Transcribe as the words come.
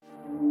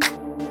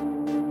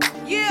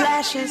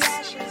flashes.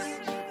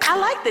 I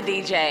like the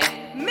DJ.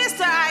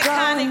 Mr.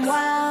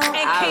 Iconics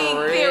and King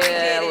Fury.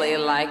 I really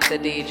like the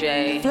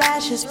DJ.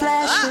 Flashes,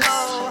 flashes.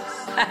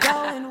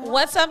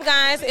 What's up,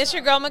 guys? It's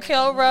your girl,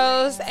 Mikhail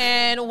Rose,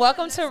 and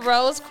welcome to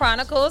Rose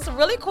Chronicles.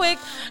 Really quick,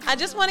 I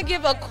just want to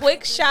give a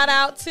quick shout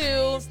out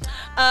to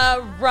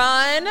Lil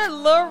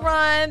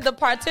Run, the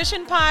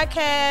Partition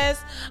Podcast,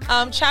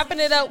 Chopping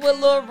It Up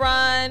with Lil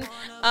Run,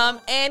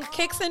 and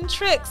Kicks and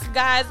Tricks.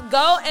 Guys,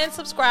 go and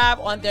subscribe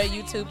on their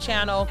YouTube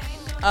channel.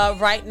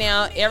 Right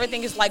now,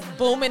 everything is like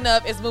booming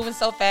up. It's moving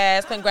so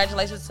fast.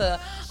 Congratulations to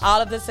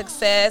all of the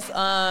success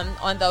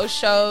on those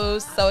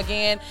shows. So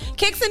again,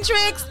 Kicks and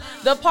Tricks,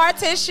 The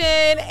Partition,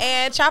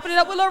 and Chopping It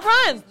Up with Lil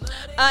Run.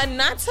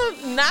 Not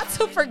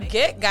to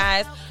forget,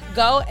 guys,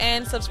 go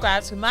and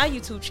subscribe to my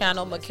YouTube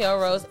channel, Mikhail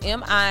Rose,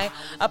 MI''CHEL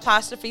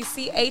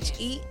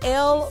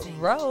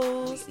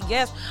Rose.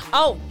 Yes.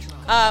 Oh,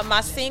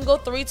 my single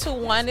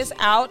 321 is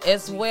out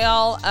as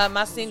well.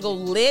 My single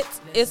Lit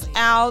is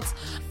out.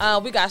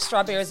 We got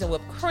Strawberries and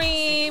Whipped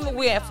Cream.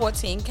 We're at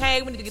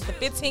 14K. We need to get to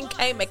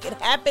 15K. Make it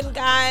happen,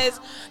 guys.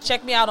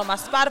 Check me out on my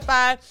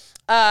Spotify,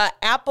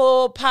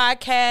 Apple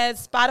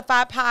Podcasts,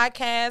 Spotify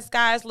Podcasts.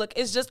 Guys, look,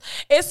 it's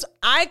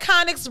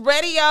Iconics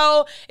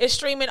Radio. It's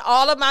streaming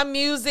all of my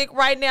music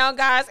right now,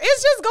 guys.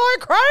 It's just going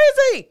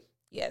crazy.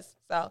 Yes.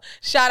 So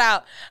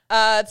shout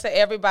out to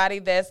everybody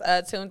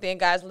that's tuned in,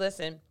 guys.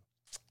 Listen.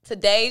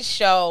 Today's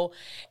show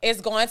is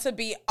going to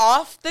be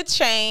off the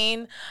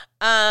chain.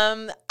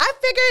 I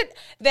figured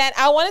that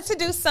I wanted to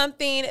do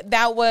something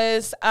that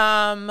was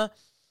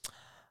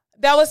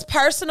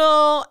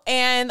personal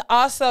and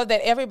also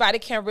that everybody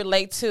can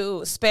relate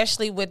to,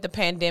 especially with the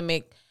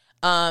pandemic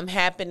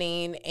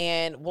happening,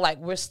 and like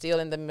we're still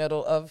in the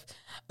middle of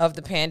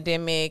the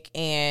pandemic,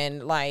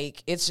 and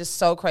like it's just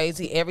so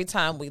crazy. Every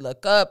time we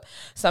look up,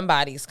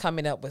 somebody's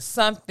coming up with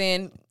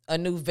something, a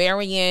new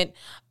variant.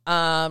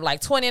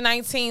 Like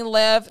 2019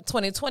 left,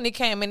 2020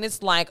 came, and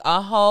it's like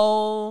a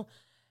whole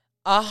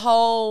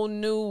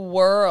new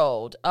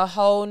world, a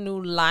whole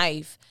new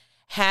life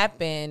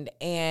happened.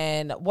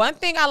 And one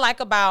thing I like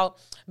about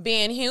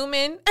being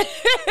human,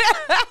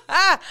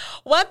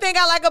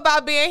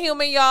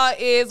 y'all,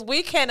 is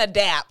we can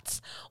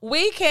adapt.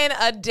 We can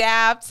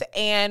adapt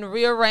and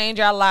rearrange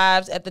our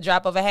lives at the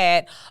drop of a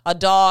hat. A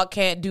dog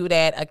can't do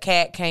that. A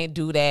cat can't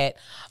do that.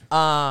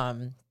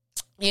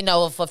 You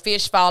know, if a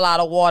fish fall out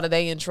of water,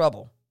 they in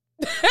trouble.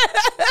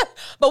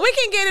 But we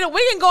can get it.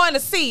 We can go in the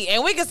sea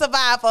and we can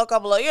survive for a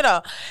couple of,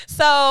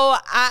 So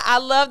I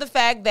love the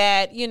fact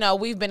that,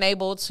 we've been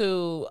able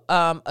to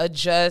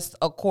adjust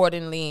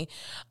accordingly.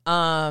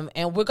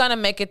 And we're going to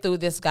make it through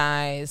this,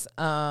 guys.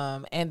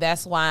 And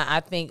that's why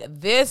I think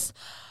this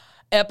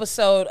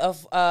episode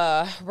of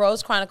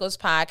Rose Chronicles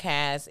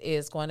podcast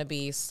is going to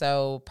be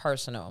so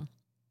personal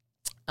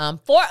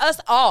for us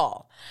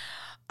all.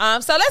 So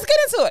let's get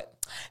into it.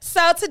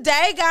 So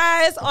today,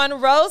 guys,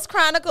 on Rose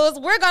Chronicles,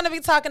 we're going to be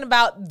talking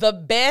about the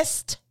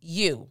best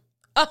you.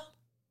 Oh,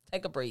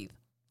 take a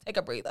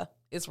breather.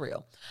 It's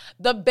real.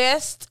 The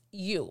best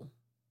you.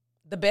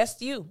 The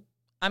best you.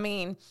 I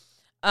mean,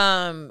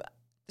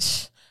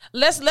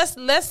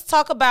 let's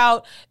talk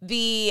about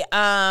the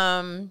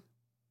positive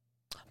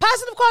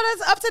quote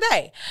that's up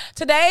today.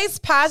 Today's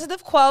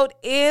positive quote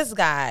is,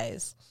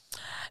 guys,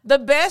 the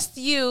best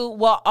you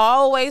will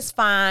always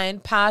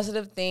find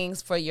positive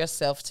things for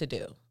yourself to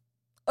do.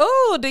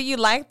 Oh, do you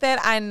like that?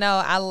 I know.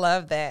 I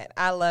love that.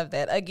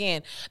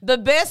 Again, the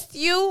best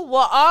you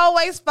will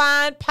always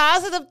find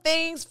positive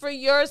things for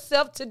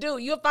yourself to do.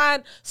 You'll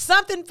find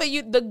something for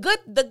you. The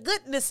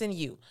goodness in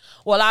you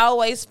will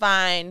always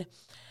find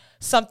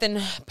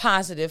something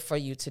positive for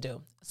you to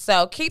do.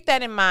 So keep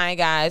that in mind,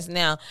 guys.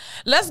 Now,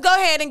 let's go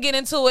ahead and get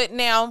into it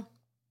now.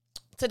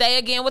 Today,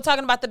 again, we're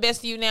talking about the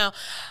best you now.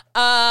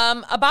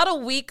 About a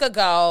week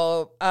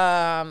ago,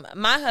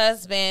 my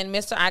husband,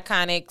 Mr.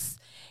 Iconics,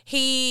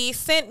 he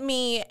sent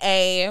me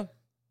a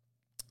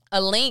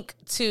link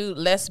to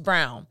Les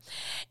Brown.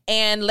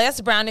 And Les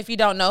Brown, if you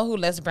don't know who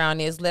Les Brown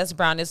is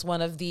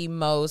one of the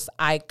most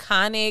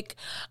iconic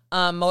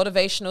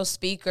motivational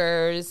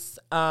speakers,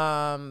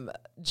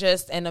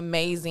 just an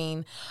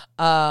amazing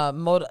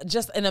person,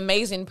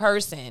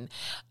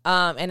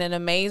 and an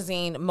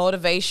amazing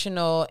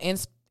motivational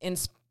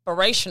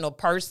inspirational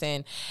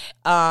person.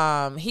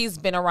 He's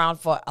been around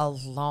for a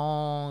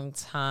long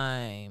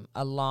time.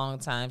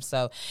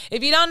 So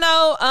if you don't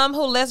know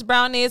who Les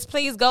Brown is,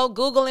 please go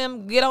Google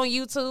him, get on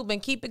YouTube,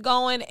 and keep it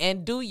going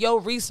and do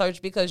your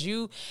research, because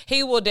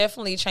he will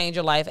definitely change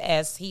your life,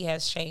 as he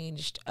has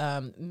changed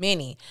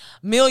many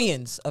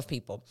millions of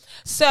people.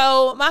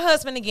 So my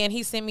husband, again,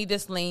 he sent me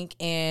this link,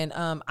 and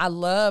I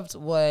loved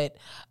what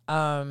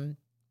Mr.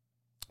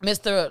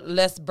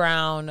 Les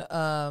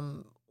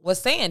Brown was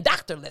saying,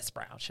 Dr. Les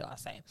Brown, shall I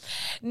say.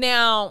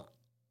 Now,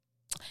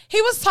 he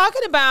was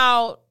talking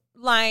about,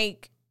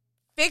 like,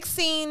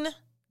 fixing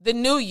the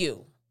new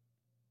you,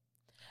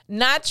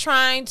 not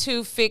trying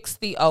to fix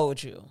the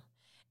old you.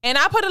 And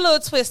I put a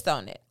little twist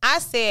on it. I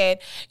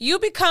said, you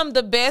become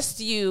the best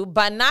you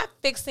by not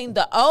fixing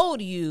the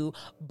old you,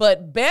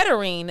 but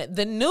bettering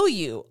the new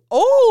you.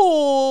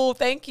 Oh,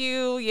 thank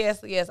you.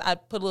 Yes. I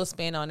put a little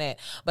spin on that.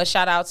 But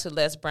shout out to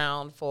Les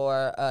Brown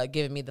for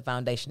giving me the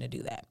foundation to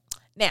do that.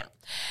 Now,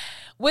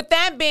 with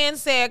that being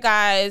said,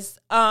 guys,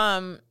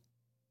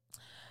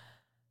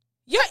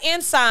 your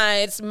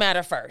insides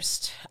matter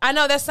first. I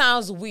know that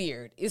sounds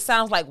weird. It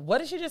sounds like, what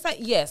did she just say?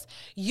 Yes,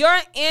 your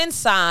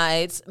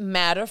insides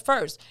matter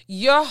first.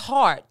 Your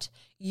heart,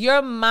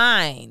 your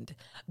mind,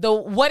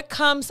 what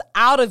comes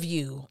out of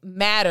you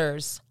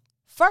matters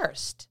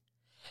first.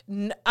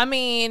 I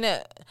mean,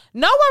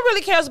 no one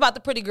really cares about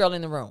the pretty girl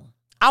in the room.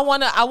 I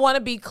want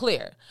to be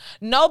clear.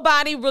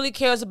 Nobody really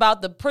cares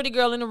about the pretty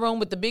girl in the room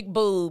with the big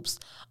boobs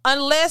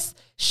unless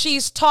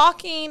she's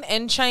talking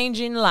and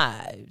changing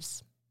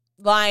lives.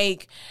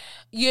 Like,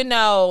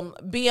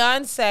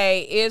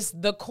 Beyonce is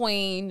the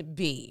queen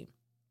bee.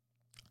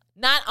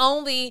 Not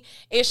only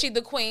is she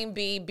the queen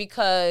bee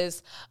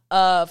because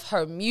of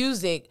her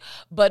music,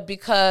 but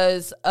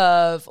because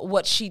of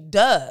what she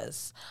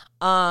does.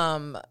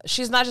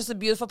 She's not just a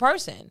beautiful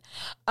person.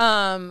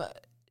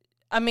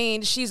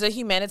 She's a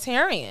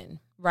humanitarian,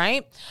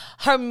 right?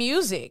 Her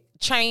music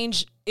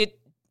it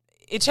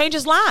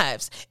changes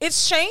lives.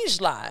 It's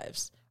changed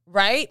lives.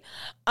 Right?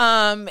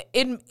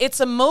 It's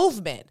a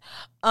movement.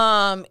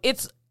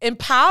 It's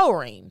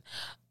empowering.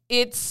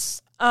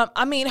 It's,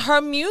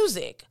 her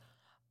music,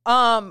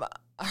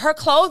 her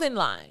clothing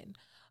line,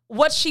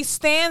 what she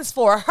stands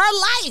for, her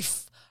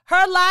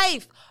life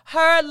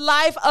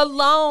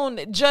alone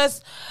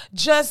just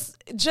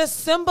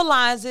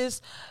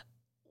symbolizes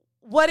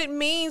what it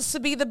means to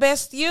be the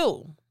best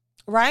you.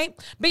 Right?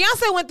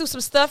 Beyonce went through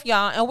some stuff,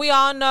 y'all, and we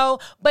all know,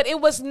 but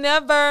it was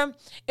never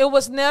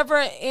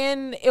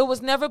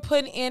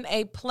put in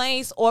a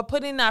place or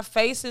put in our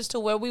faces to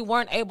where we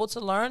weren't able to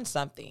learn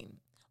something.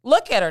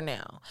 Look at her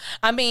now.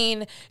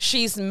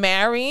 She's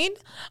married.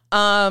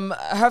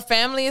 Her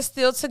family is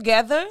still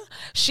together.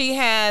 She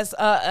has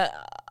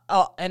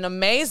an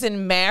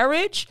amazing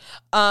marriage.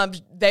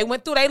 They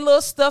went through their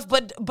little stuff,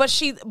 but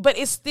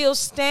it's still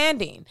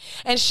standing.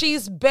 And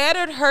she's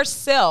bettered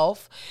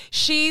herself.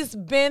 She's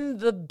been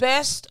the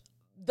best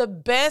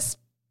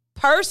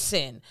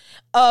person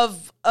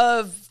of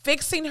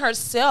fixing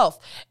herself.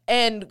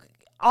 And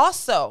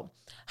also,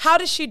 how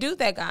did she do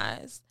that,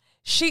 guys?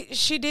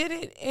 She did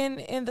it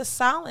in the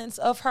silence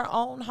of her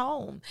own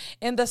home,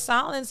 in the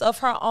silence of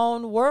her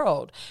own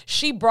world.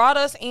 She brought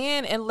us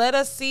in and let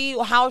us see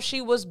how she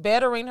was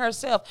bettering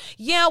herself.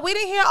 Yeah, we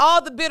didn't hear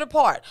all the bitter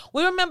part.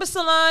 We remember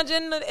Solange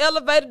in the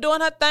elevator doing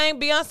her thing.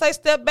 Beyonce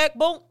stepped back,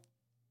 boom.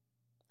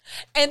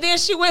 And then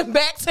she went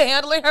back to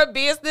handling her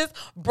business,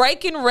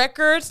 breaking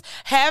records,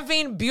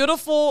 having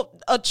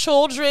beautiful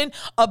children,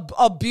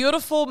 a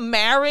beautiful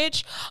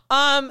marriage.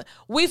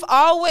 We've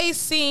always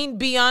seen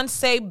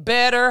Beyonce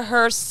better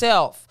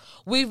herself.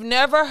 We've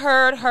never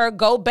heard her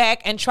go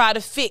back and try to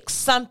fix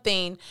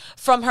something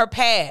from her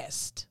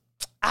past.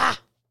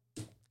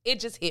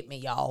 It just hit me,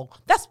 y'all.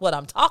 That's what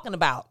I'm talking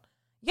about.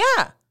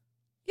 Yeah.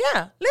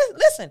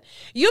 Listen,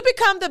 you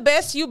become the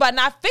best you by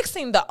not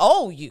fixing the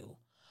old you,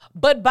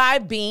 but by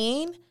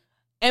being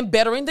and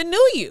bettering the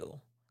new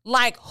you.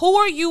 Like, who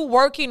are you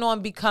working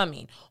on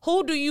becoming?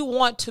 Who do you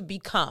want to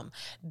become?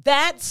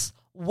 That's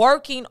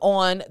working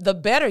on the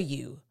better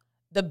you,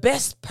 the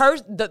best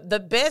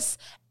the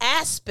best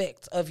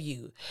aspect of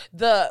you.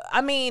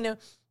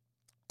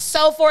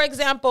 So for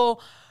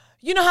example,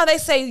 you know how they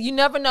say you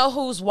never know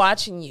who's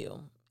watching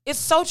you. It's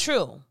so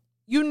true.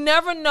 You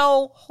never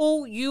know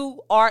who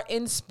you are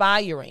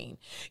inspiring.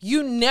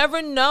 You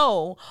never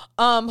know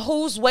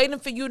who's waiting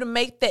for you to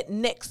make that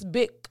next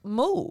big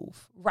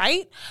move,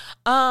 right?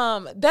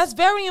 That's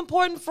very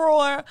important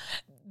for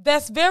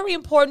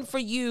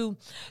you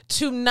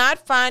to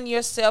not find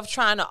yourself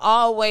trying to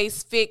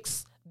always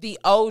fix the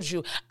old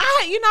you.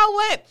 You know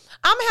what?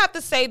 I'm gonna have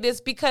to say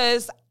this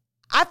because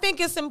I think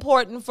it's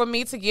important for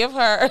me to give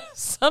her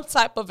some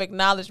type of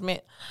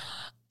acknowledgement.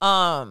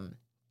 I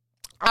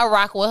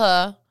rock with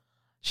her.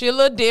 She a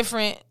little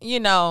different,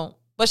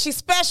 but she's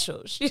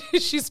special.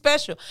 She's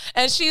special.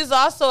 And she's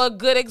also a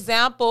good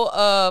example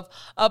of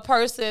a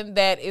person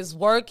that is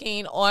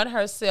working on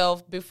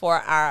herself before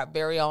our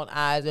very own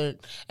eyes.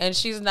 And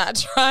she's not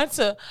trying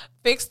to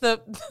fix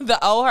the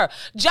old her.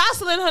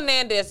 Jocelyn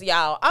Hernandez,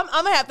 y'all. I'm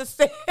going to have to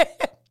say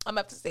it. I'm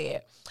going to have to say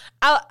it.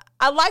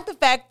 I like the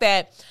fact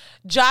that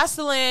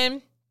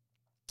Jocelyn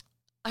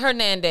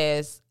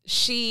Hernandez,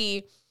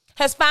 she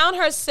has found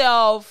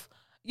herself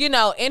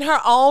in her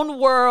own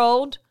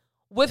world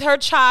with her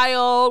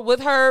child,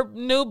 with her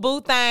new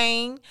boo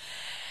thing.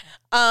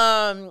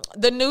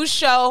 The new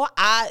show,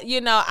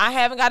 I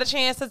haven't got a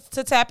chance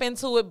to tap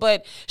into it,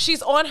 but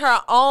she's on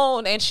her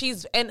own and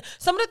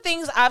some of the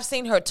things I've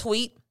seen her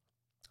tweet,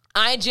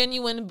 I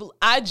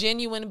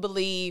genuinely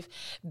believe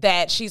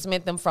that she's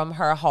meant them from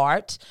her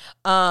heart.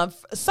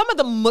 Some of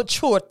the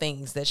mature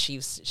things that she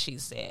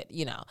said,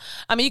 you know,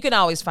 I mean, you can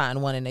always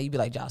find one in there. You'd be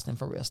like, Jocelyn,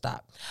 for real,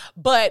 stop.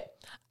 But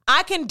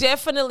I can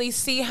definitely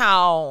see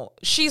how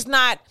she's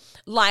not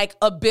like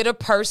a bitter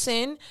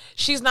person.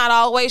 She's not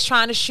always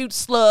trying to shoot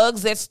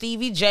slugs at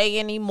Stevie J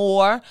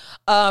anymore.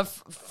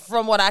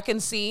 From what I can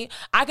see,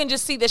 I can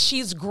just see that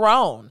she's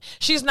grown.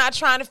 She's not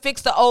trying to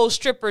fix the old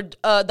stripper,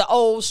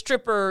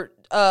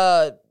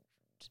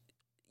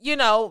 you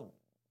know,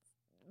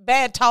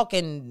 bad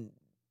talking.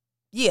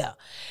 Yeah.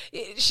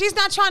 She's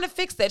not trying to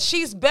fix that.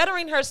 She's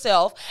bettering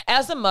herself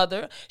as a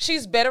mother.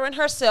 She's bettering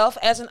herself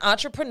as an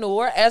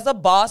entrepreneur, as a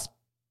boss,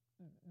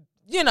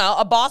 you know,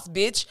 a boss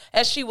bitch,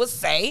 as she would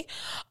say.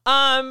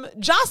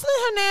 Jocelyn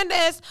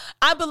Hernandez,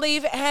 I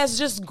believe, has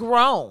just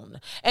grown,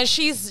 and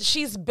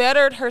she's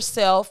bettered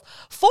herself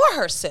for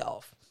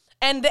herself.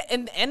 And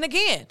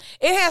again,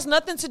 it has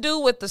nothing to do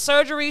with the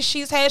surgery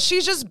she's had.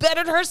 She's just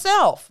bettered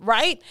herself,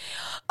 right?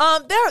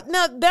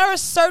 There are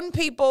certain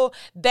people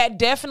that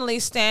definitely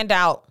stand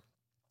out.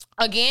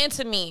 Again,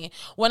 to me,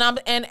 when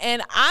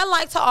and I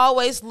like to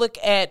always look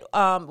at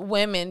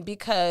women,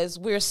 because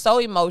we're so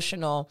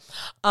emotional.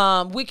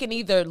 We can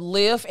either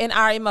live in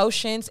our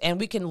emotions and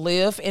we can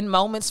live in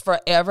moments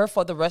forever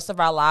for the rest of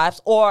our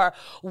lives, or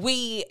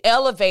we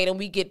elevate and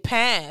we get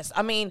past.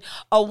 I mean,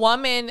 a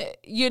woman,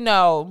 you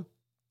know,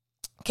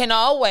 can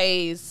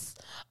always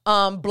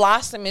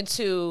blossom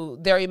into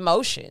their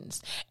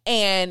emotions,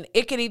 and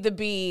it could either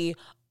be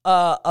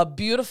a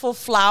beautiful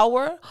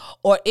flower,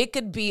 or it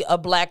could be a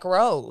black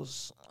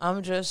rose.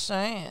 I'm just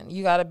saying,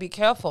 you got to be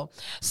careful.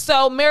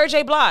 So Mary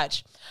J.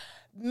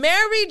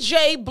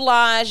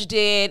 Blige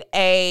did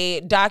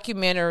a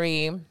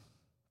documentary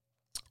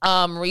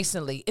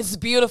recently. It's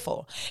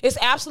beautiful. It's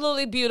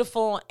absolutely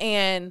beautiful,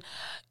 and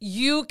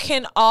you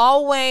can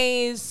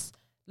always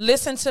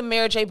listen to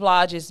Mary J.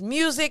 Blige's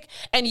music,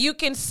 and you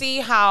can see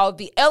how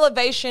the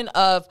elevation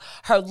of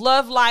her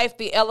love life,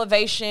 the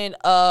elevation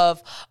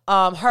of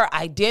her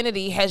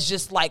identity has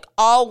just like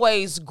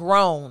always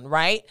grown,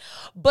 right?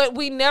 But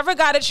we never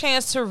got a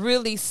chance to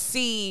really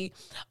see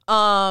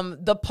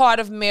the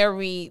part of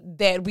Mary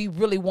that we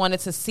really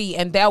wanted to see,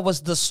 and that was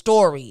the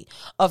story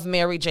of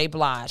Mary J.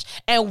 Blige.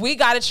 And we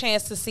got a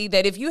chance to see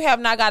that. If you have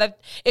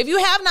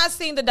not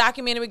seen the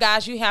documentary,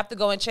 guys, you have to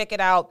go and check it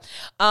out.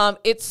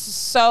 It's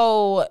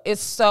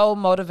so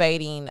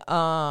motivating.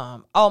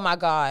 Oh my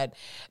God,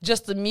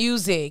 just the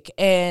music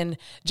and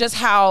just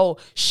how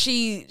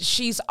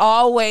she's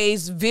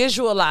always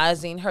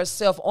visualizing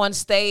herself on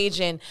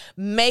stage and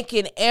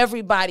making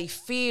everybody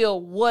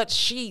feel what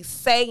she's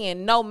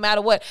saying, no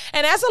matter what.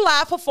 And as a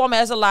live performer,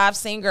 as a live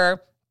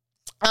singer,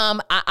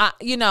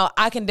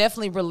 I can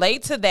definitely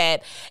relate to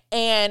that.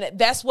 And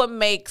that's what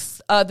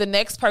makes the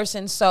next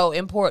person so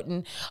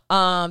important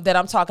that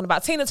I'm talking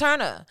about. Tina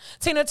Turner.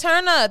 Tina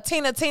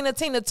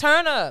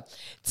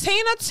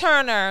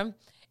Turner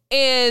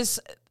is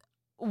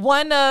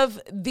one of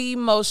the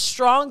most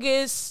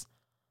strongest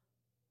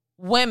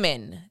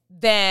women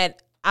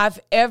that I've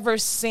ever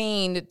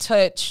seen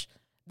touch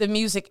the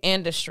music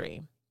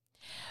industry,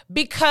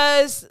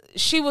 because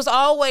she was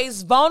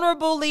always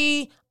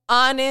vulnerably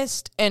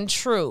honest and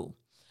true.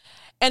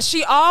 And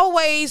she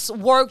always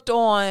worked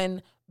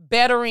on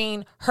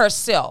bettering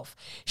herself.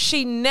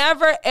 She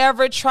never,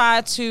 ever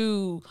tried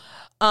to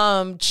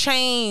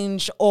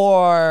change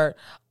or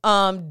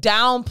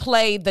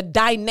downplay the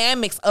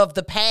dynamics of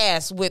the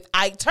past with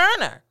Ike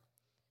Turner.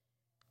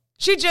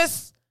 She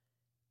just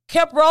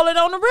kept rolling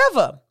on the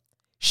river.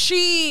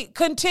 She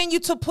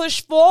continued to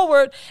push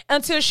forward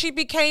until she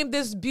became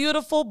this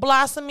beautiful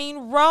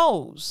blossoming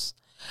rose.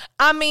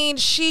 I mean,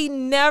 she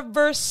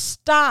never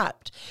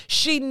stopped.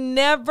 She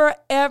never,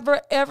 ever,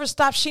 ever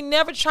stopped. She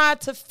never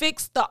tried to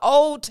fix the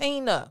old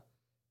Tina.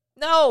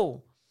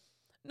 No.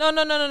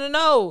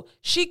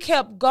 She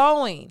kept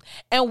going.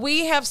 And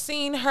we have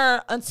seen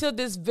her until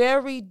this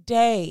very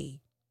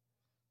day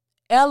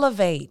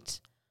elevate.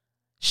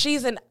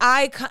 She's an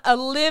icon, a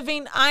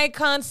living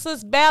icon.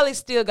 Sis Bally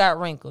still got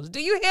wrinkles.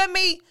 Do you hear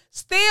me?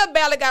 Still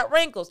Bally got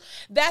wrinkles.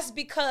 That's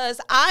because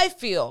I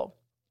feel,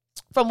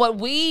 from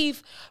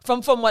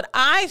what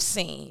I've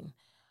seen,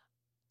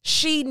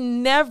 she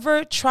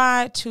never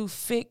tried to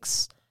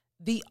fix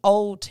the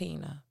old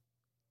Tina.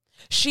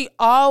 She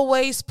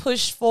always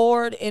pushed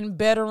forward in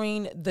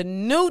bettering the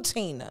new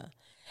Tina.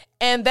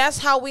 And that's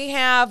how we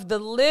have the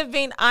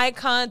living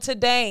icon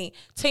today,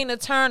 Tina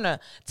Turner.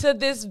 To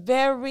this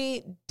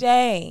very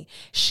day,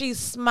 she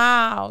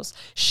smiles.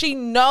 She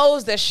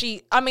knows that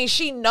she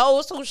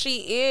knows who she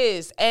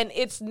is. And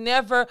it's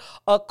never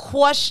a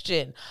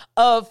question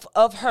of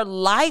her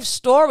life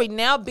story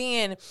now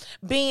being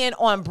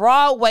on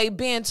Broadway,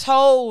 being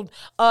told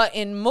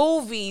in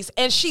movies.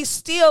 And she's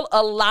still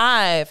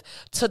alive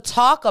to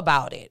talk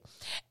about it.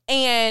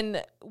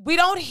 And we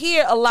don't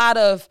hear a lot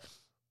of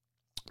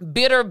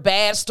bitter,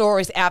 bad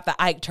stories after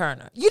Ike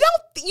Turner. You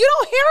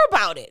don't hear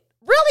about it.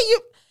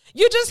 Really,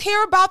 you just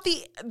hear about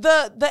the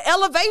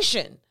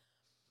elevation,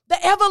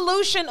 the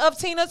evolution of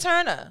Tina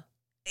Turner.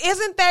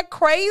 Isn't that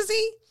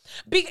crazy?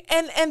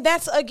 And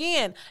that's,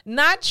 again,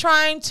 not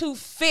trying to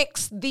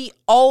fix the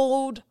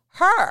old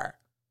her.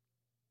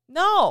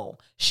 No,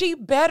 she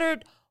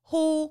bettered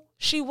who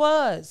she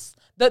was.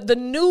 The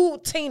new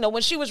Tina,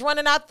 when she was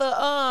running out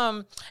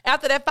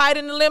after that fight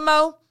in the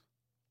limo,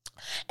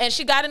 and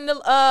she got in the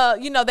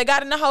they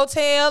got in the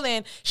hotel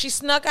and she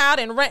snuck out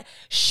and ran.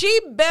 She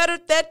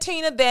bettered that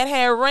Tina that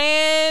had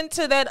ran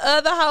to that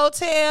other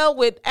hotel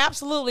with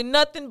absolutely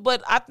nothing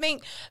but, I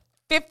think,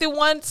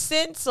 51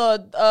 cents or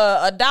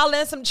 $1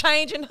 and some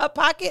change in her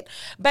pocket.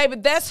 Baby,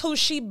 that's who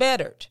she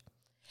bettered.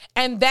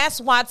 And that's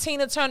why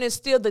Tina Turner is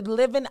still the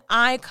living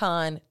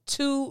icon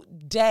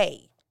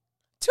today.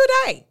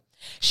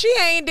 She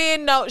ain't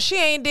did no,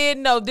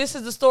 this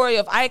is the story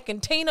of Ike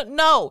and Tina.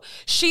 No,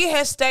 she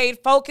has stayed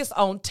focused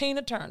on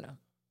Tina Turner.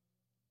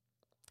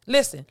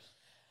 Listen,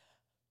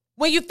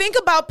 when you think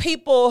about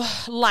people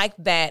like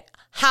that,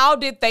 how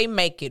did they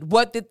make it?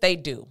 What did they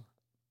do?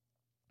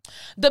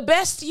 The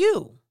best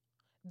you.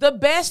 The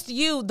best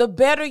you, the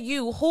better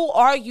you. Who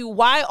are you?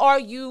 Why are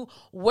you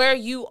where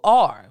you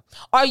are?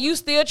 Are you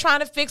still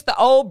trying to fix the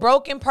old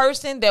broken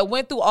person that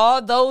went through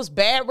all those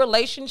bad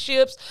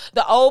relationships?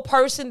 The old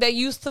person that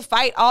used to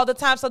fight all the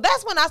time? So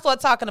that's when I start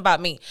talking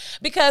about me,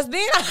 because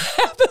then I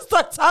have to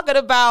start talking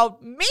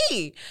about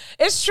me.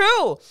 It's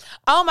true.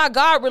 Oh my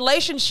God,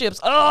 relationships.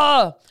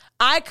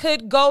 I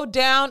could go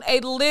down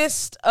a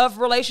list of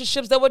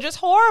relationships that were just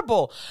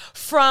horrible,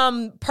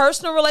 from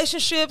personal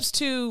relationships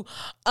to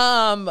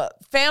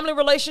family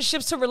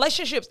relationships to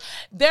relationships.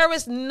 There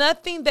is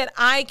nothing that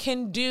I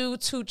can do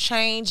to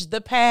change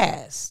the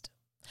past.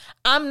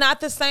 I'm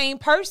not the same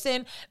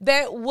person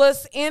that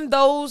was in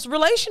those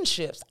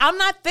relationships. I'm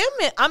not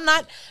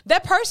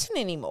that person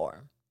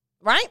anymore,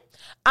 right?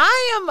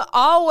 I am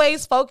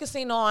always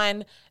focusing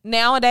on,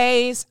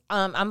 nowadays,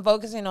 I'm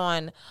focusing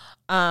on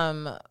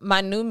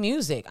my new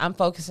music. I'm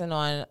focusing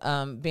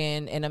on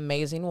being an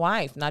amazing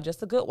wife, not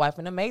just a good wife,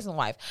 an amazing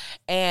wife.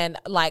 And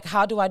like,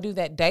 how do I do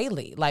that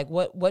daily? Like,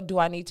 what do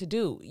I need to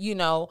do?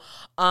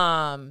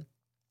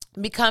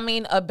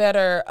 Becoming a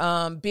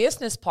better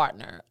business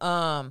partner,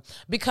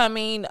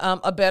 becoming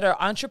a better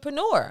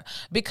entrepreneur,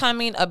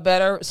 becoming a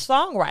better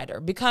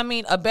songwriter,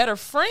 becoming a better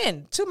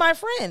friend to my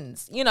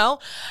friends,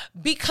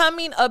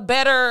 becoming a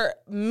better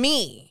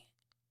me,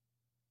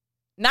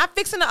 not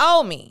fixing the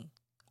old me.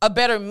 A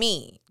better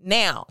me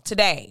now,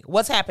 today,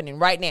 what's happening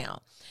right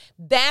now.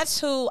 That's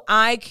who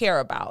I care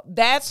about.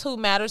 That's who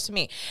matters to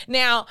me.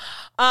 Now,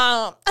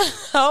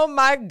 oh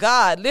my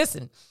God,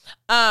 listen,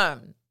 I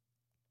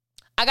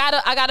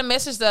got a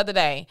message the other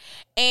day,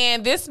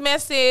 and this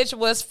message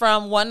was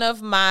from one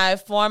of my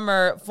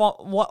former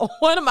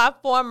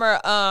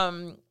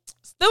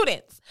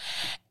students.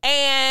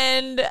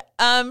 And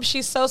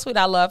she's so sweet.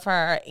 I love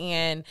her.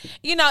 And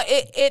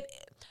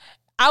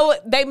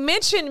they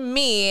mentioned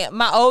me,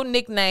 my old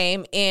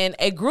nickname, in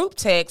a group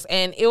text,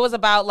 and it was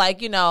about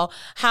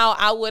how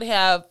I would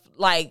have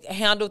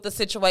handled the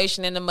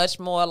situation in a much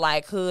more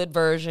hood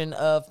version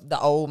of the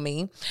old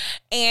me.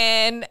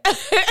 And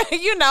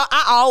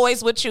I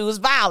always would choose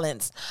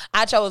violence.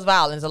 I chose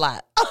violence a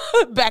lot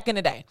back in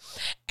the day.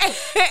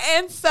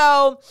 And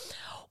so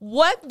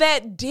what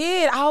that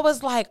did, I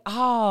was like,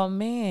 oh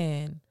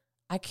man,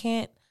 I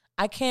can't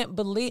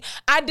believe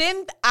I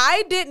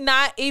did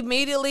not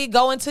immediately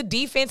go into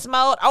defense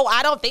mode. Oh,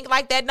 I don't think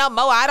like that no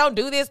more. I don't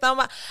do this no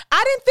more.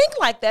 I didn't think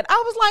like that.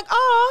 I was like,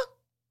 oh,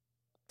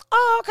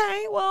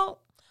 okay.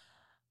 Well,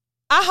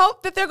 I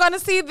hope that they're going to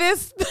see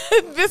this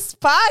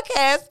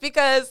podcast,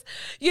 because,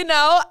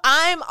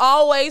 I'm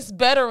always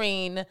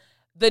bettering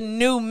the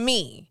new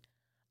me.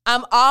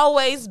 I'm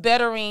always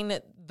bettering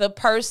the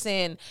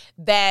person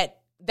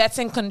that's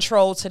in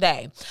control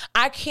today.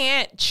 I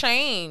can't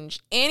change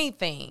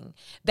anything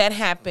that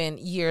happened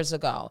years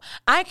ago.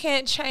 I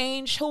can't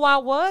change who I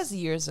was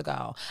years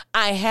ago.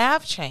 I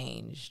have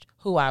changed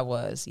who I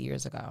was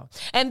years ago.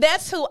 And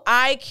that's who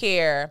I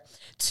care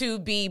to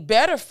be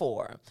better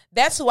for.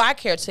 That's who I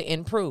care to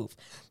improve.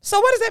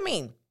 So what does that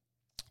mean?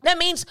 That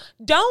means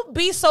don't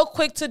be so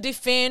quick to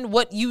defend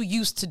what you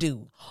used to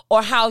do,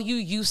 or how you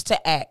used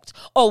to act,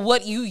 or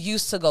what you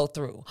used to go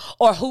through,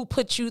 or who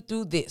put you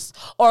through this,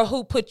 or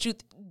who put you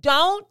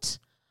Don't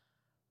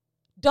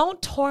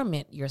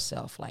torment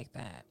yourself like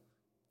that.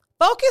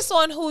 Focus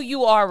on who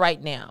you are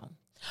right now.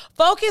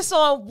 Focus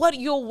on what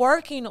you're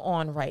working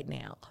on right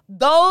now.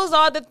 Those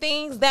are the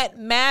things that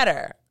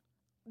matter.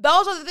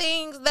 Those are the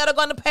things that are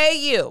going to pay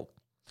you.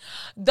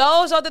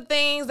 Those are the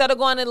things that are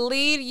going to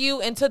lead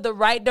you into the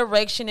right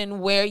direction and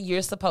where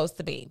you're supposed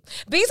to be.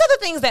 These are the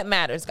things that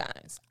matters,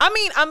 guys. I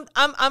mean,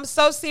 I'm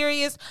so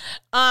serious.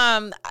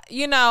 I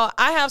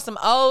have some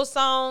old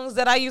songs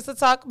that I used to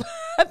talk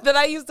about, that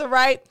I used to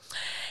write.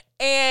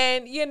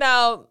 And,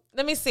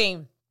 let me see.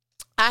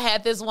 I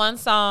had this one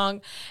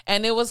song,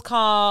 and it was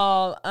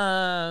called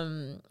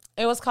One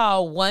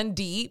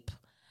Deep.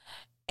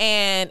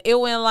 And it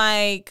went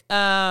like,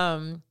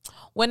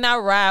 when I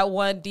ride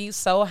one deep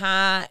so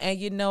high,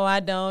 and I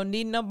don't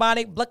need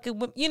nobody blocking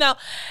with, I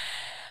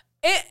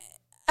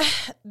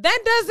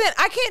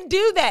can't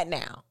do that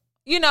now.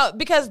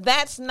 because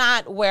that's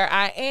not where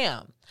I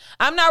am.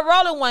 I'm not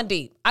rolling one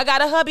deep. I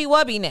got a hubby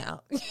wubby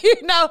now.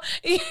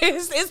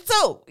 It's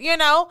two.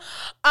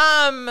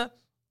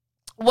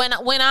 When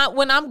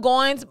I'm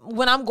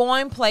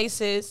going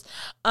places,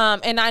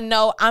 and I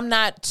know I'm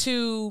not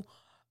too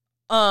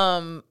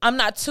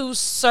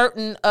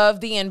certain of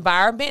the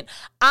environment.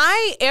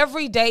 I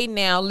every day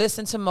now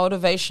listen to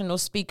motivational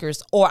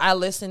speakers, or I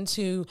listen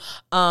to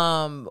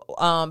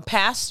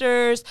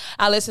pastors.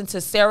 I listen to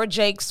Sarah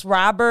Jakes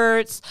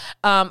Roberts.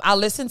 I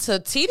listen to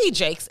TD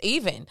Jakes,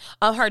 even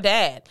her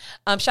dad.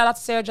 Shout out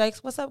to Sarah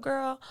Jakes. What's up,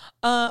 girl?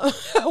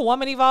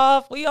 Woman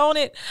Evolve. We own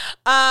it.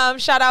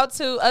 Shout out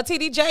to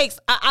TD Jakes.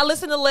 I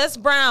listen to Les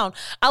Brown.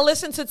 I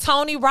listen to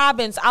Tony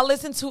Robbins. I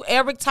listen to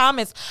Eric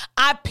Thomas.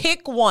 I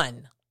pick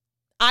one.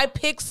 I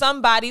pick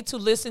somebody to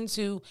listen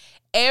to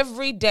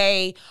every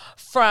day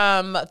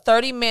from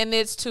 30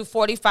 minutes to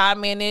 45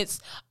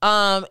 minutes.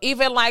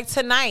 Even like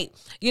tonight,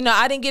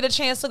 I didn't get a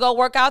chance to go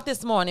work out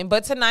this morning,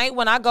 but tonight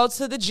when I go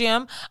to the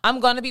gym, I'm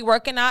going to be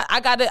working out.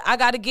 I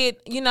gotta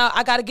get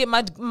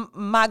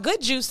my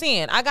good juice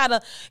in. I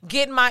gotta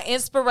get my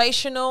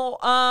inspirational,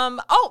 and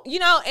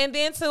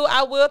then too,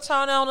 I will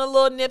turn on a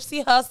little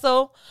Nipsey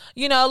Hussle,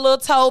 a little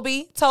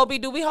Toby,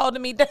 do we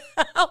holding me down?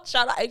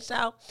 Shout out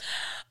H-Town.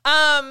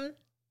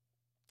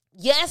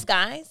 Yes,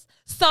 guys.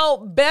 So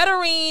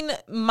bettering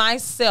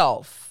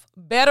myself,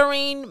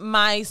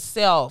 the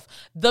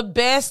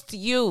best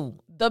you.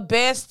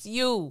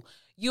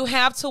 You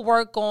have to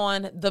work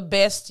on the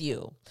best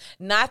you,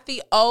 not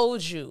the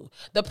old you,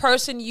 the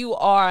person you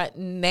are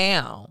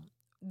now,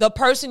 the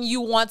person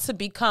you want to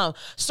become.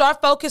 Start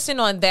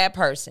focusing on that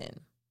person.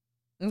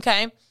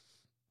 Okay.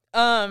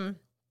 A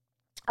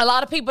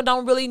lot of people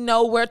don't really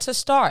know where to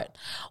start.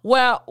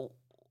 Well,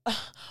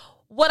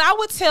 what I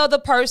would tell the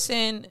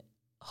person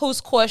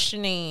who's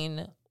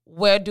questioning,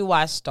 where do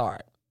I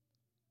start?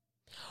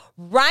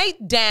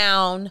 Write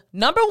down,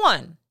 number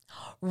one,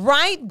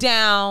 where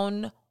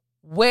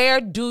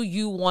do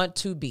you want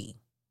to be?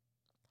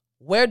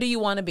 Where do you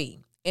want to be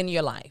in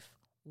your life?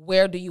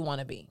 Where do you want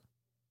to be?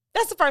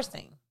 That's the first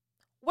thing.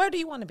 Where do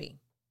you want to be?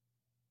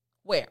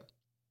 Where?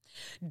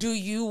 Do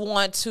you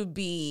want to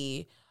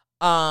be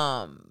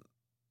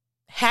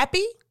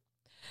happy?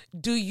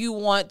 Do you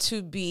want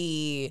to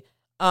be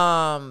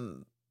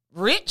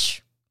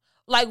rich?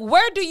 Like,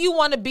 where do you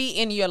want to be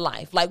in your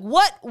life? Like,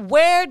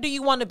 where do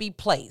you want to be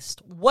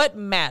placed? What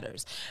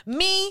matters?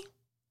 Me,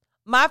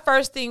 my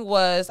first thing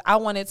was I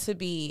wanted to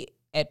be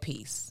at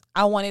peace.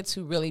 I wanted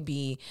to really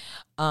be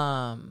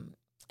in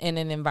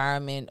an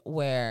environment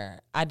where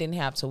I didn't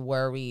have to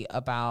worry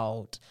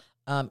about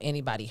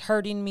anybody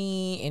hurting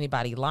me,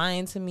 anybody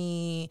lying to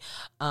me.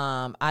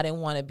 I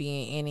didn't want to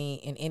be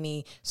in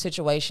any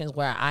situations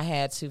where I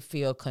had to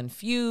feel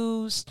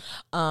confused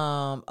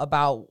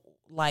about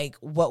like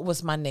what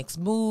was my next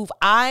move.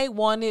 I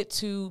wanted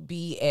to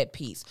be at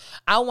peace.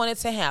 I wanted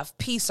to have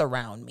peace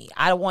around me.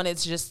 I wanted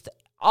just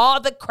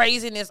all the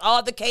craziness,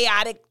 all the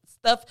chaotic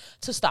stuff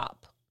to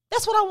stop.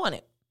 That's what I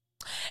wanted.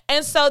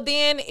 And so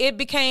then it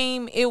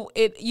became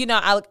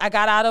I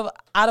got out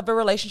of a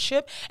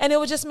relationship, and it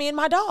was just me and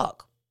my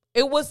dog.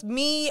 It was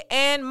me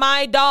and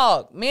my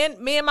dog. Me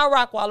and my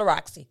Rottweiler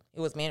Roxy. It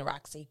was me and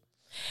Roxy.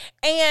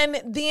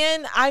 And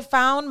then I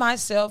found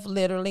myself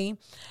literally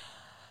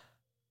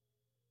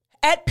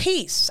at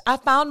peace. I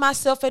found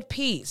myself at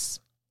peace.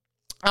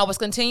 I was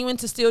continuing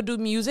to still do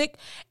music,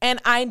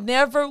 and I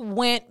never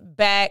went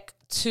back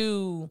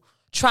to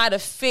try to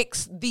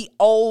fix the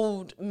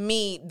old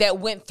me that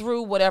went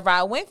through whatever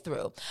I went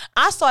through.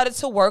 I started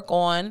to work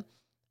on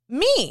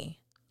me.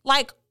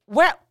 Like,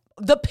 where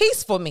the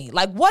peace for me.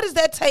 Like, what does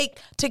that take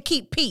to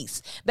keep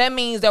peace? That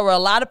means there were a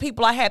lot of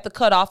people I had to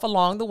cut off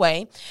along the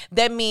way.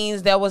 That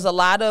means there was a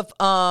lot of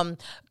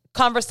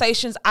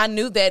conversations I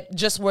knew that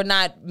just were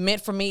not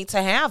meant for me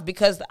to have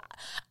because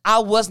I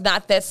was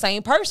not that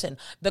same person.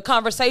 The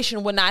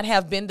conversation would not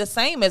have been the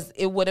same as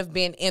it would have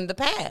been in the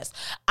past.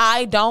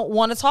 I don't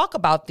want to talk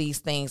about these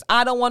things.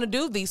 I don't want to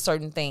do these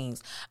certain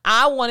things.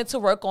 I wanted to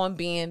work on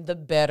being the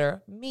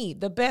better me,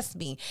 the best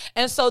me.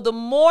 And so the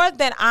more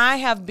that I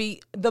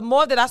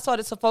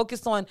started to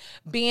focus on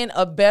being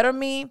a better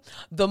me,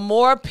 the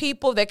more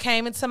people that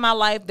came into my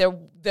life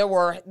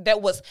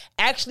that was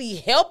actually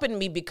helping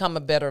me become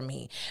a better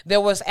me.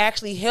 That was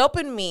actually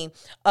helping me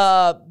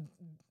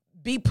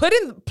be put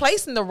in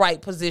place in the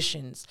right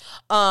positions,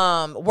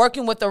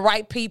 working with the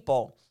right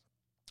people,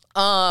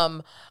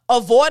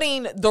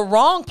 avoiding the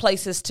wrong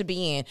places to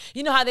be in.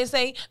 You know how they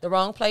say the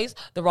wrong place,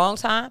 the wrong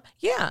time?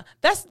 Yeah,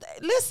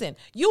 listen,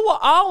 you will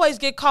always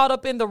get caught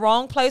up in the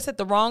wrong place at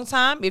the wrong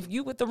time if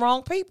you with the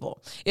wrong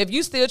people. If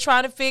you still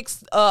trying to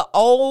fix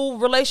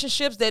old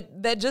relationships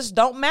that just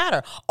don't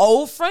matter,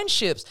 old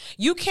friendships.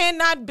 You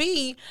cannot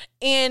be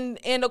in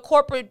the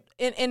corporate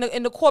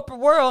in the corporate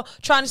world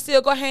trying to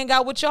still go hang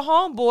out with your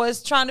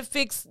homeboys trying to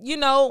fix, you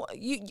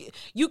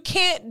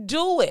can't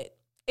do it.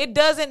 It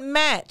doesn't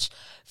match.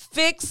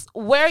 Fix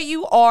where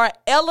you are,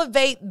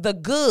 elevate the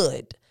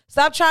good.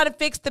 Stop trying to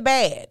fix the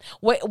bad.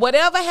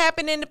 Whatever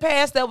happened in the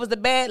past that was the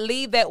bad,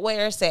 leave that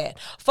where it's at.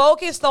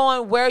 Focus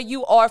on where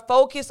you are.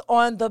 Focus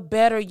on the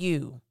better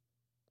you.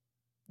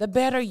 The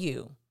better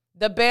you.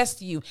 The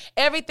best you.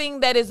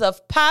 Everything that is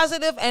of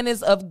positive and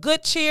is of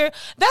good cheer,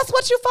 that's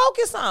what you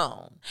focus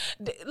on.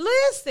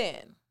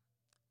 Listen,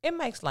 it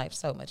makes life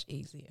so much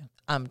easier.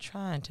 I'm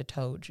trying to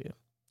told you.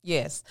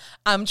 Yes,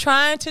 I'm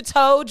trying to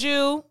told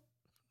you.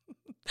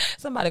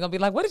 Somebody gonna be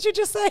like, what did you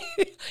just say?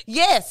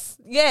 Yes.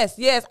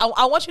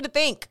 I want you to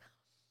think.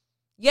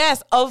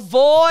 Yes,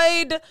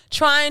 avoid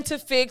trying to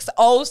fix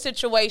old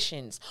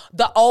situations,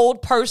 the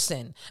old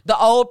person,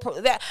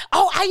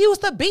 I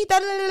used to beat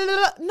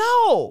that.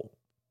 No.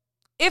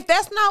 If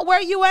that's not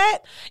where you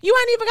at, you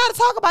ain't even got to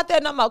talk about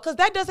that no more, because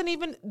that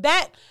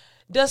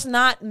does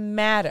not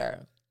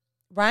matter,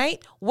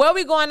 right? Where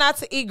we going out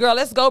to eat, girl?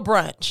 Let's go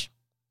brunch.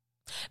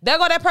 There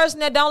go that person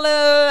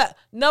that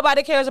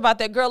nobody cares about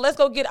that. Girl, let's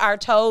go get our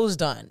toes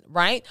done,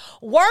 right?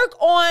 Work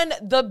on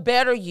the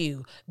better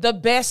you, the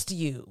best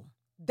you.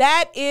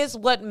 That is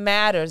what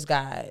matters,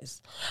 guys.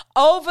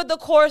 Over the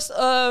course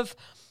of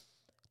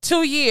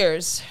 2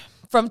 years,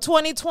 from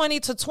 2020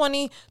 to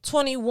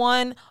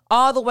 2021,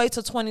 all the way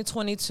to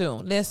 2022,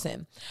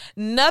 listen,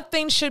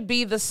 nothing should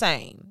be the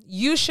same.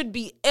 You should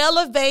be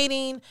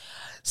elevating.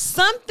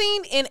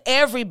 Something in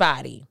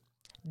everybody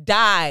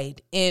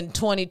died in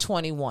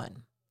 2021.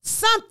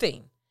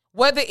 Something,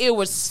 whether it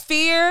was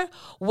fear,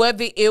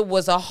 whether it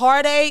was a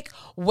heartache,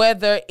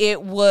 whether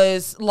it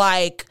was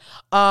like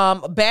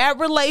bad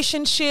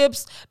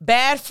relationships,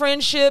 bad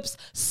friendships,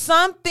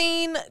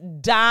 something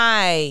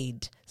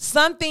died.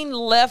 Something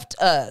left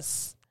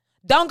us.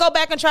 Don't go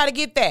back and try to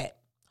get that.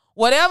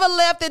 Whatever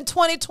left in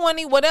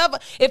 2020, whatever,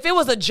 if it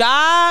was a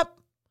job,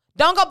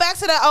 don't go back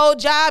to that old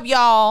job,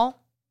 y'all.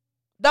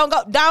 Don't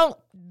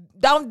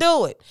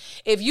do it.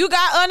 If you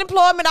got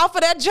unemployment off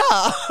of that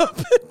job,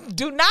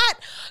 do not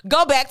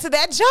go back to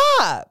that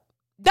job.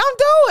 Don't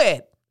do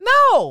it.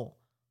 No.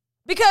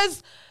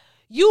 Because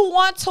you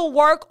want to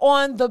work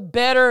on the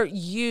better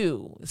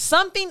you.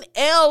 Something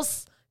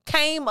else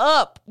came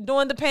up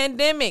during the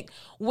pandemic.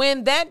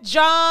 When that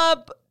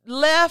job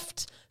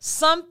left,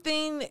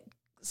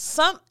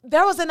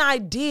 there was an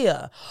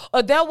idea,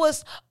 or there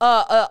was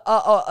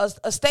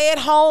a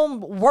stay-at-home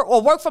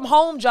work from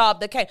home job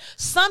that came.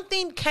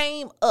 Something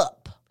came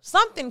up.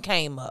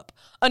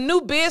 A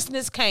new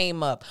business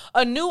came up.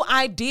 A new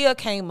idea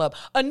came up.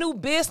 A new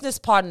business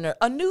partner.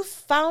 A new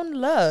found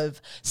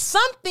love.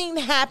 Something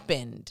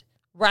happened,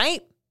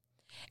 right?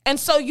 And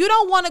so you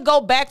don't want to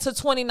go back to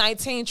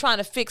 2019 trying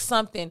to fix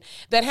something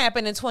that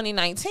happened in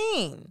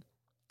 2019.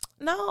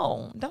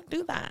 No, don't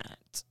do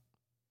that.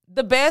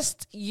 The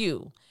best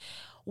you.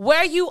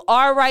 Where you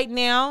are right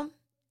now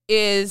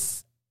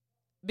is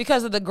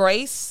because of the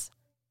grace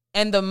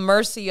and the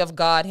mercy of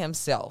God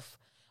himself.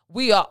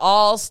 We are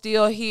all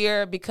still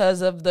here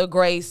because of the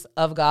grace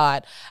of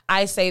God.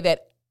 I say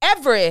that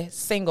every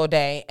single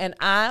day, and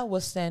I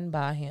will stand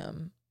by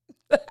him.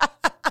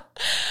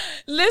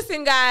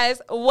 Listen,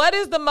 guys, what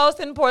is the most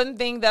important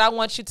thing that I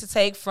want you to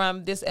take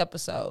from this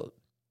episode?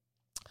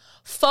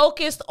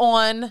 Focus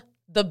on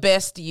the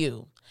best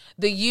you.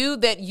 The you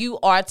that you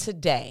are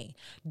today.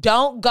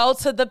 Don't go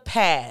to the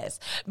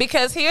past.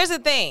 Because here's the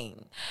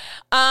thing.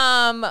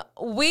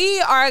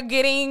 We are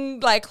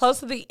getting like close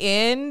to the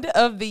end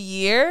of the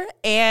year,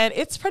 and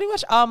it's pretty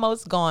much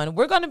almost gone.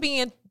 We're going to be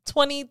in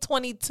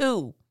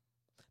 2022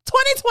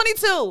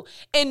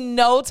 in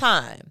no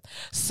time.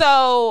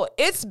 So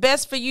it's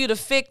best for you to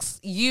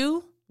fix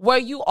you where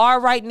you are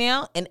right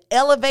now and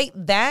elevate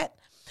that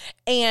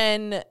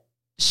and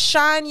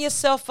shine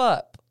yourself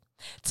up.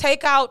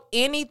 Take out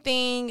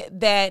anything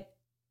that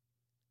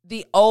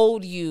the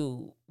old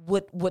you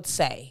would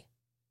say.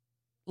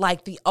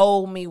 Like the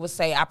old me would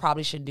say, I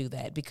probably shouldn't do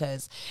that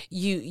because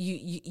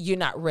you're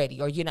not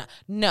ready or you're not.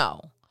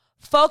 No.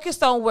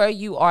 Focus on where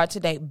you are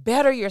today.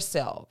 Better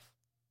yourself.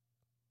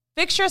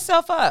 Fix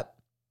yourself up.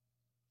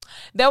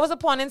 There was a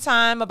point in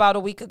time about a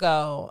week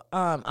ago,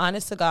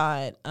 honest to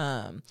God,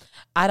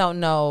 I don't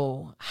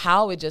know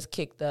how it just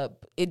kicked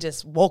up. It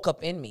just woke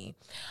up in me.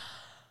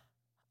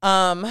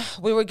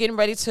 We were getting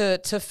ready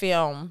to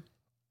film,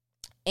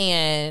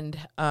 and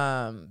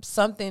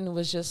something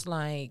was just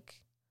like,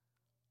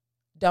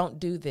 don't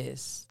do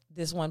this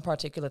one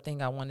particular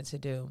thing I wanted to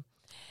do.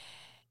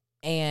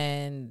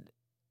 And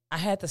I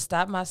had to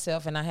stop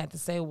myself, and I had to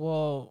say,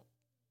 well,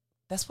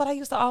 that's what I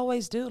used to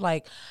always do.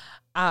 Like,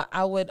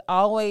 I would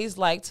always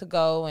like to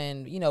go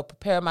and,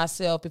 prepare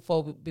myself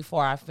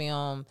before I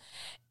film,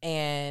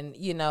 and,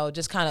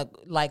 just kind of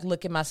like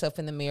look at myself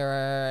in the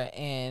mirror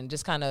and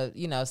just kind of,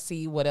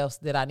 see what else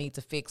that I need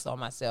to fix on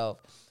myself.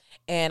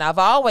 And I've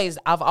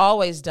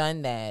always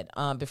done that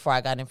before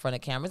I got in front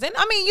of cameras. And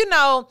I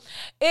mean,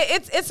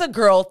 it's a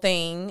girl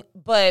thing,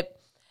 but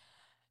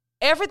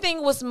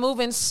everything was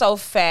moving so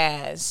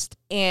fast,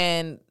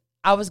 and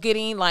I was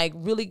getting like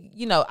really,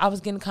 I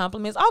was getting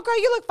compliments. Oh, girl,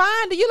 you look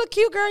fine. Do you look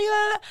cute, girl?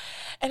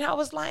 And I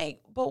was like,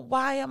 but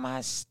why am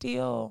I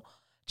still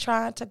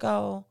trying to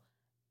go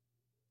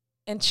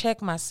and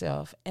check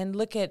myself and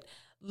look at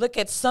look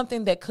at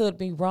something that could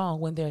be wrong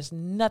when there's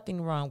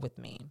nothing wrong with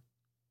me.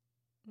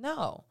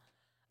 No.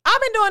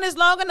 I've been doing this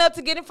long enough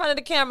to get in front of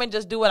the camera and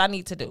just do what I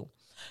need to do.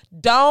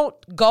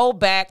 Don't go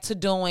back to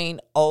doing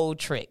old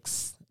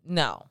tricks.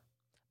 No.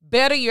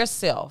 Better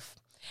yourself.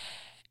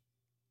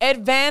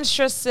 Advance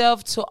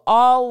yourself to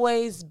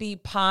always be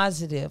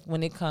positive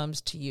when it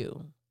comes to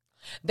you.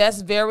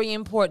 That's very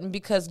important,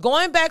 because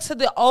going back to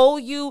the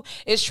old you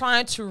is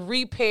trying to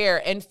repair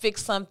and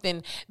fix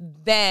something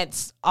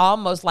that's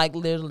almost like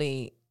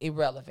literally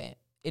irrelevant.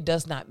 It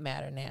does not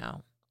matter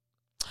now.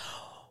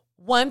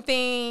 One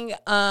thing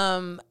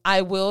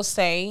I will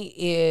say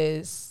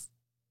is,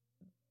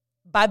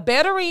 by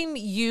bettering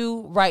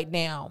you right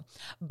now,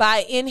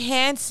 by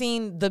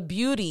enhancing the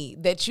beauty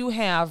that you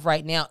have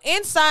right now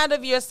inside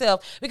of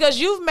yourself, because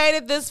you've made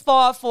it this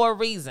far for a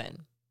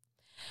reason.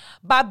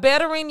 By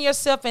bettering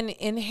yourself and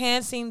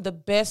enhancing the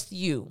best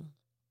you,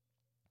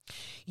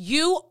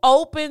 you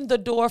open the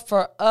door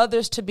for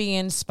others to be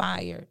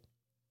inspired,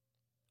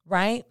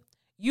 right?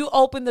 You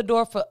open the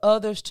door for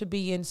others to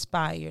be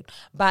inspired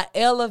by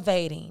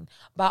elevating,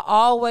 by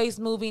always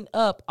moving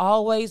up,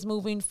 always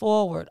moving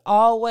forward,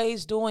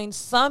 always doing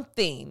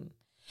something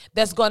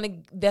that's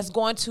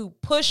going to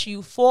push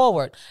you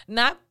forward,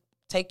 not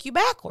take you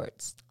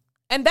backwards.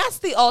 And that's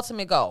the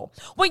ultimate goal.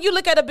 When you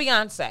look at a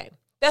Beyonce,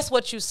 that's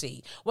what you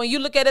see. When you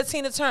look at a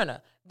Tina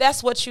Turner,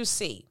 that's what you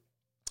see.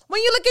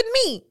 When you look at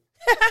me,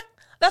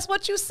 that's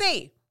what you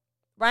see,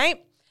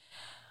 right?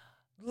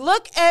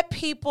 Look at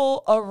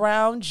people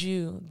around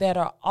you that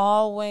are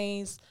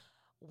always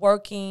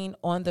working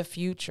on the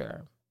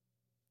future.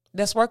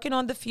 That's working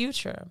on the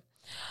future.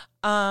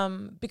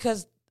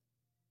 Because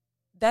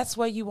that's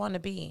where you want to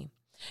be.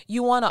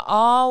 You want to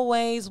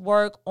always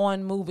work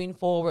on moving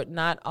forward,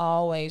 not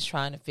always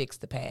trying to fix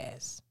the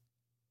past.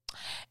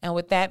 And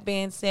with that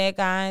being said,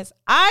 guys,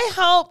 I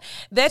hope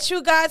that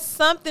you got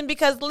something,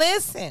 because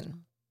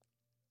listen,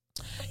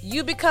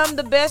 you become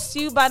the best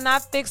you by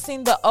not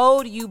fixing the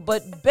old you,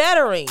 but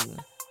bettering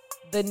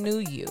the new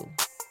you.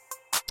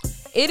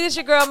 It is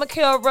your girl,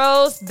 Mikhail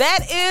Rose.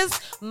 That is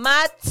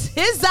my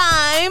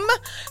Tizime.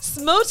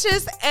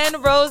 Smooches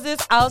and roses.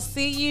 I'll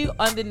see you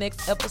on the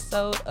next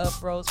episode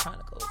of Rose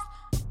Chronicles.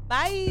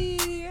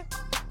 Bye.